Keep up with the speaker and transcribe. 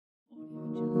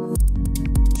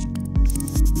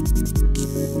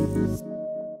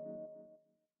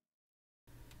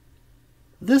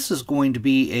This is going to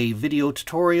be a video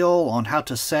tutorial on how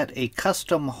to set a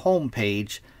custom home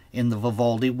page in the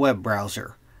Vivaldi web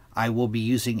browser. I will be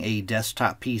using a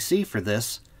desktop PC for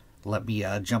this. Let me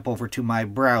jump over to my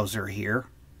browser here.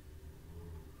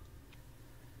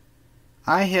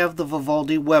 I have the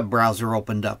Vivaldi web browser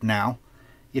opened up now.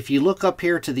 If you look up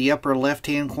here to the upper left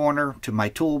hand corner to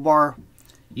my toolbar,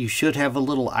 you should have a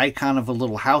little icon of a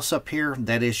little house up here.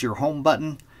 That is your home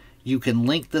button. You can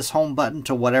link this home button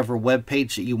to whatever web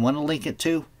page that you want to link it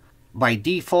to. By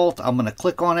default, I'm going to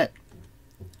click on it.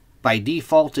 By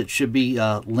default, it should be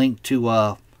linked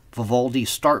to Vivaldi's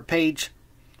start page,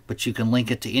 but you can link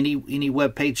it to any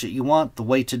web page that you want. The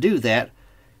way to do that,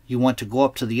 you want to go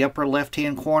up to the upper left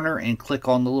hand corner and click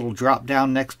on the little drop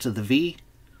down next to the V.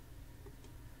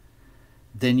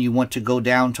 Then you want to go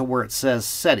down to where it says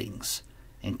Settings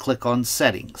and click on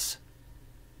Settings.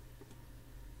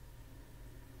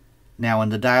 Now in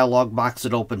the dialog box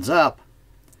that opens up,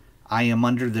 I am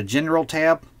under the General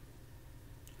tab,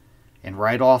 and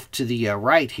right off to the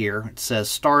right here it says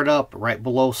Startup. Right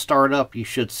below Startup you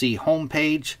should see Home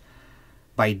Page.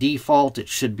 By default it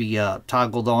should be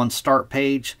toggled on Start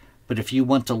Page, but if you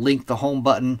want to link the home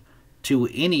button to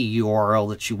any URL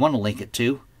that you want to link it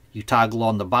to, you toggle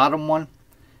on the bottom one,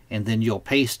 and then you'll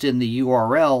paste in the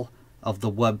URL of the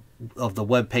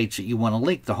web page that you want to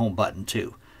link the home button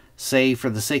to. Say for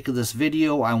the sake of this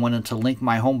video I wanted to link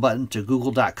my home button to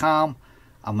google.com.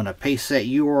 I'm going to paste that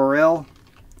URL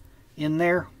in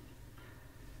there.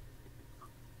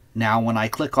 Now when I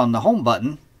click on the home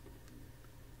button,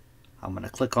 I'm going to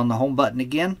click on the home button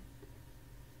again.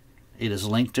 It is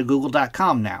linked to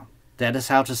google.com now. That is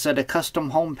how to set a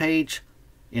custom home page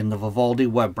in the Vivaldi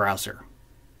web browser.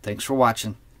 Thanks for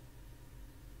watching.